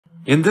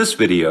In this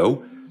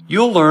video,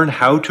 you'll learn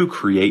how to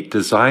create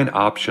design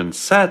option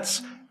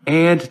sets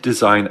and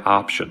design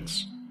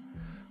options.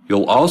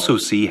 You'll also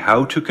see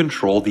how to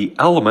control the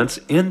elements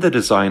in the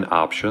design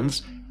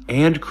options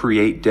and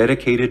create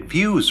dedicated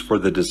views for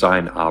the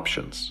design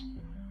options.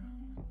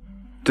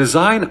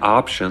 Design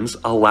options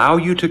allow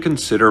you to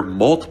consider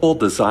multiple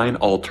design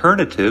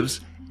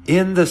alternatives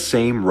in the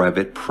same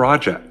Revit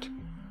project.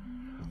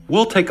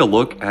 We'll take a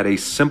look at a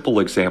simple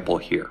example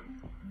here.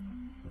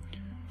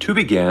 To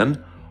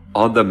begin,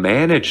 on the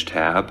Manage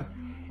tab,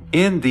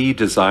 in the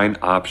Design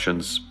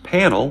Options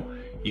panel,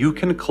 you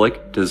can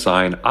click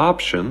Design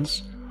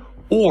Options,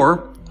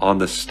 or on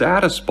the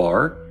status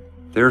bar,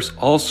 there's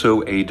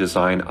also a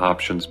Design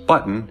Options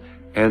button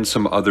and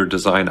some other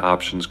design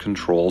options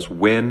controls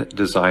when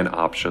design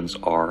options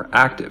are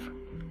active.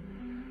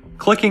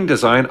 Clicking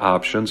Design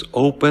Options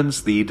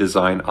opens the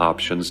Design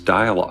Options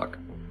dialog.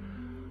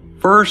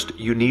 First,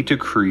 you need to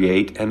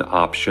create an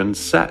option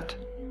set.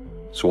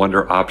 So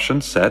under Option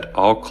Set,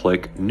 I'll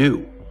click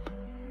New.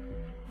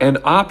 An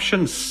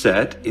option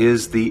set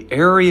is the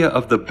area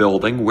of the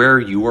building where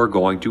you are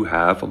going to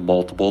have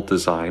multiple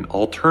design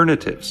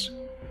alternatives.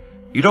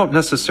 You don't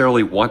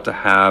necessarily want to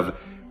have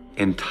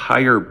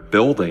entire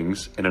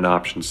buildings in an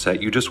option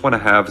set. You just want to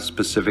have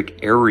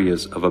specific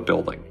areas of a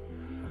building.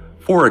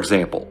 For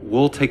example,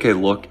 we'll take a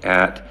look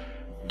at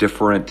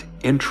different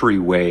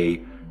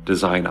entryway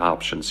design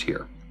options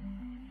here.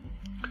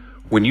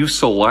 When you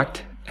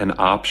select an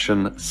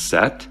option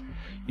set,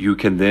 you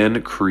can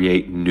then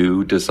create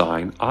new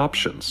design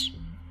options.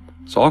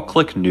 So I'll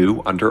click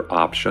New under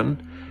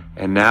Option,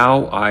 and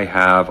now I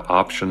have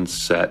Option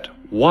Set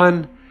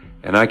 1,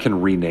 and I can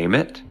rename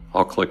it.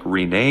 I'll click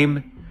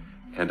Rename,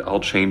 and I'll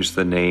change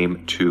the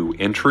name to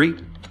Entry,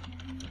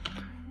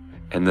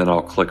 and then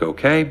I'll click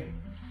OK.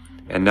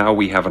 And now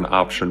we have an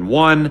Option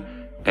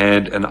 1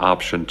 and an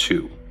Option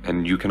 2,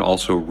 and you can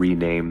also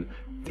rename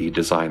the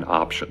design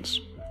options.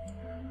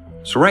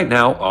 So right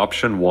now,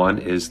 Option 1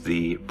 is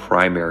the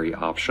primary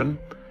option,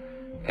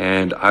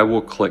 and I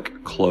will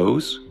click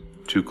Close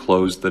to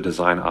close the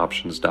Design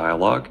Options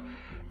dialog.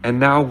 And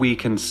now we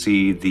can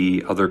see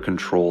the other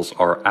controls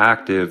are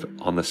active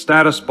on the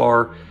status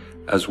bar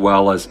as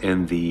well as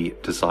in the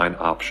Design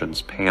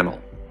Options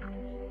panel.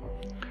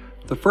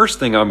 The first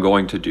thing I'm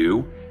going to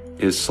do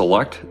is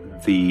select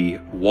the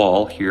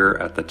wall here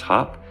at the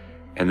top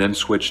and then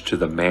switch to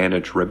the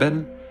Manage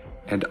ribbon,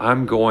 and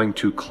I'm going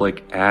to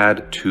click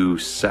Add to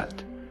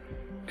Set.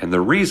 And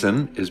the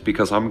reason is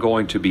because I'm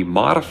going to be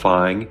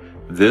modifying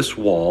this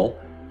wall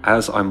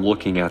as I'm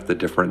looking at the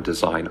different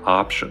design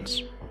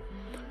options.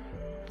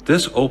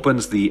 This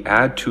opens the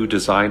Add to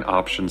Design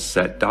Options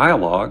Set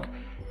dialog,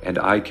 and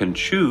I can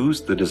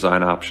choose the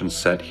design options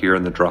set here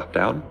in the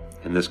dropdown.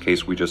 In this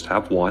case, we just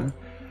have one.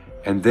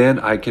 And then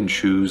I can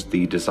choose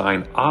the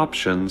design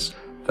options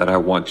that I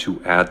want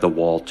to add the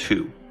wall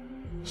to.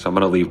 So I'm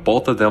going to leave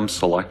both of them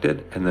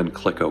selected and then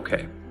click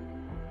OK.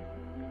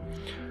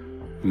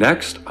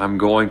 Next, I'm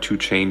going to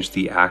change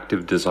the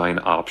active design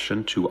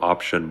option to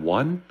Option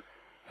 1,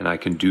 and I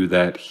can do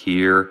that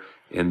here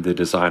in the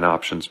Design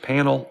Options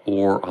panel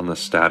or on the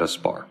status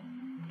bar.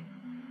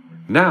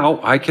 Now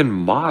I can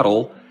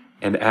model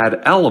and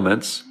add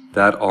elements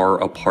that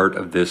are a part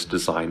of this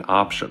design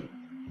option.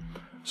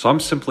 So I'm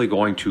simply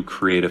going to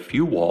create a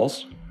few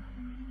walls,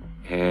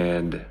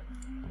 and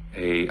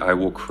I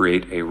will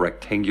create a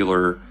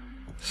rectangular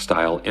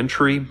style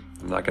entry.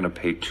 I'm not going to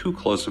pay too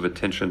close of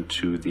attention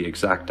to the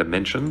exact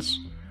dimensions,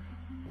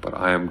 but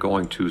I am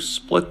going to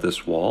split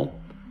this wall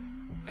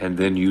and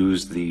then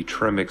use the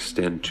Trim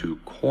Extend to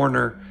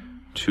Corner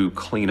to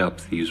clean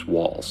up these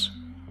walls.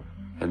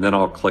 And then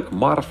I'll click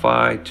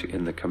Modify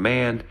in the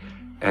command,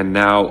 and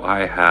now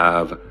I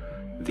have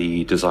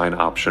the Design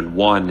Option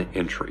 1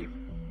 entry.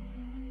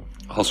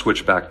 I'll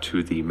switch back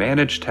to the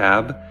Manage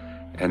tab,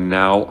 and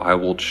now I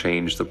will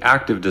change the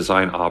active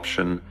design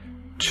option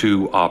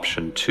to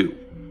Option 2.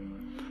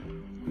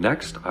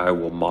 Next, I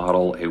will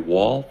model a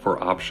wall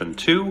for Option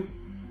 2.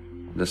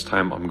 This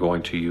time I'm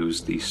going to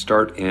use the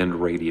Start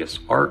End Radius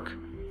Arc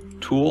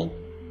tool.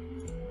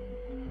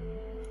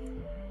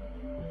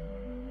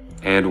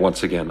 And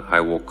once again, I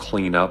will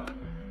clean up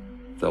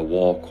the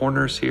wall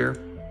corners here.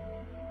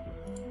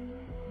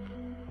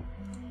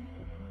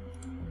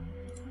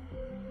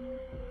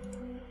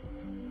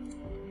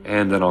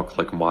 And then I'll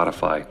click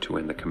Modify to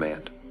end the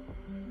command.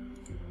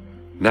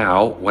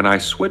 Now, when I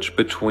switch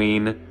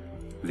between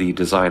the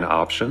design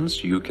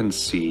options, you can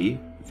see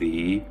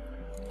the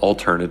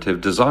alternative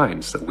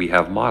designs that we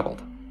have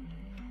modeled.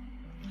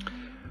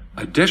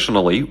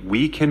 Additionally,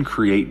 we can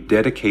create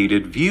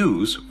dedicated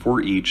views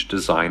for each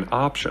design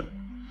option.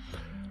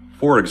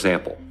 For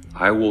example,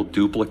 I will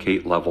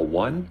duplicate level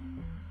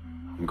 1.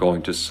 I'm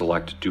going to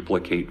select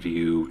Duplicate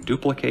View,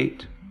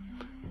 Duplicate,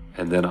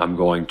 and then I'm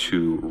going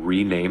to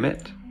rename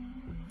it.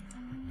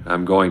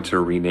 I'm going to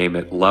rename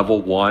it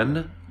Level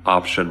 1,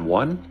 Option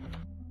 1.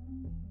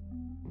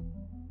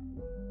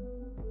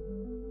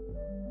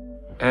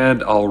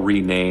 And I'll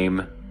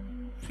rename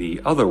the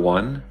other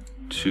one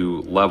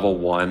to Level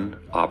 1,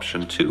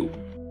 Option 2.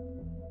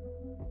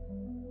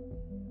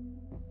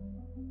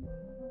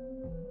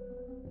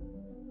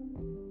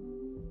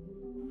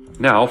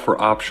 Now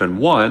for option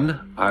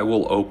 1, I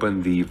will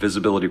open the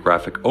Visibility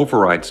Graphic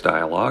Overrides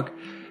dialog,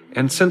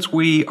 and since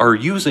we are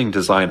using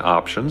Design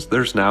Options,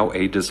 there's now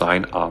a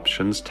Design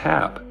Options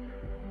tab.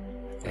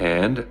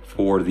 And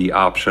for the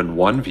option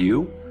 1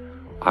 view,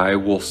 I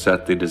will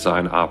set the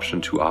design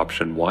option to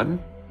option 1,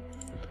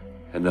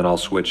 and then I'll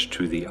switch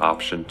to the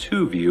option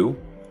 2 view,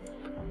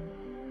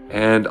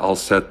 and I'll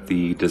set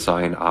the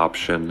design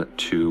option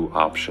to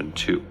option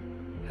 2,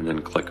 and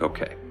then click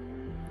OK.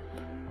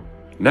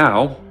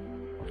 Now,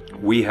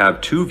 we have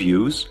 2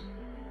 views,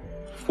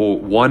 for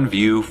 1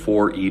 view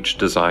for each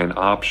design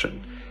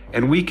option.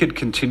 And we could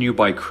continue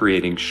by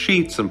creating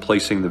sheets and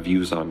placing the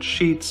views on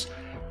sheets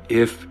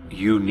if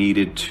you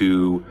needed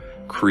to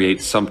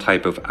create some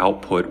type of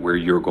output where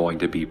you're going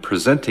to be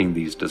presenting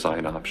these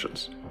design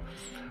options.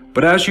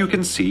 But as you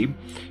can see,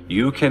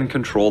 you can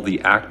control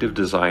the active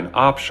design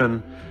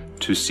option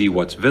to see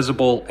what's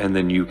visible, and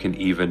then you can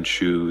even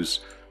choose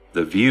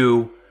the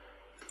view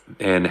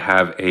and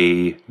have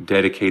a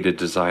dedicated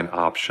design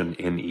option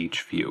in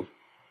each view.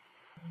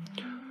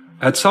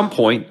 At some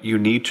point, you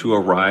need to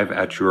arrive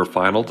at your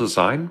final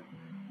design,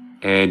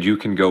 and you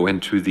can go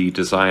into the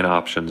Design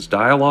Options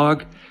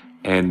dialog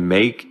and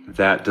make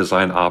that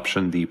design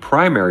option the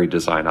primary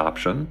design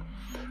option.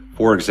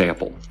 For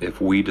example, if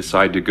we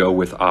decide to go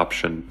with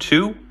option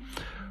 2,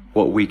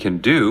 what we can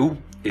do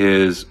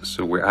is,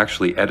 so we're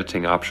actually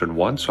editing option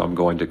 1, so I'm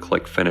going to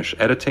click Finish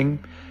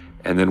Editing,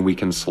 and then we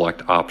can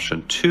select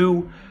option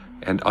 2,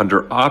 and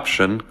under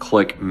option,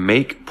 click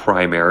Make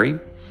Primary,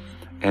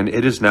 and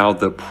it is now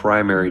the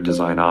primary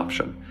design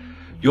option.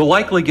 You'll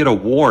likely get a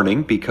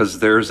warning because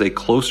there's a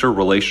closer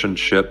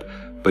relationship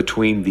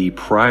between the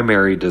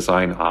primary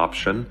design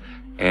option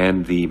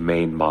and the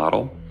main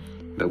model,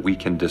 but we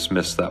can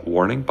dismiss that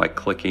warning by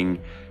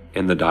clicking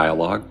in the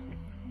dialog.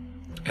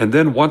 And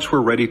then once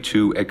we're ready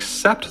to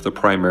accept the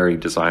primary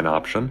design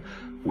option,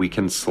 we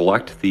can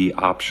select the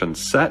option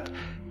set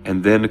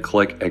and then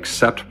click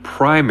Accept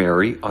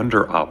Primary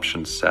under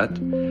Option Set.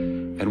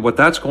 And what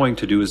that's going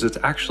to do is it's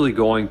actually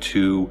going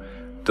to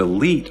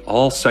delete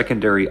all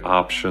secondary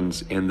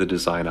options in the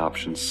design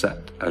option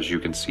set, as you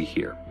can see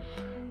here.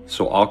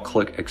 So I'll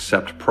click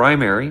Accept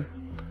Primary,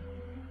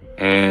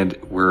 and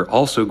we're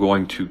also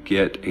going to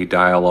get a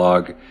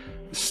dialog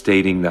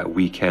stating that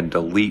we can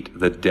delete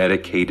the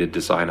dedicated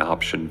design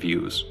option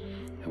views.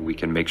 And we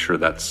can make sure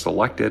that's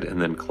selected and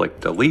then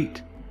click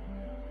Delete.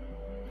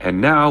 And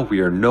now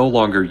we are no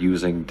longer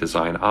using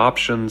design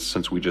options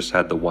since we just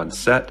had the one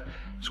set.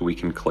 So we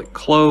can click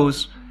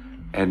Close.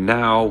 And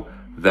now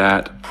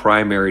that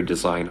primary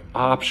design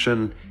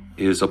option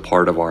is a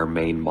part of our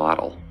main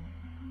model.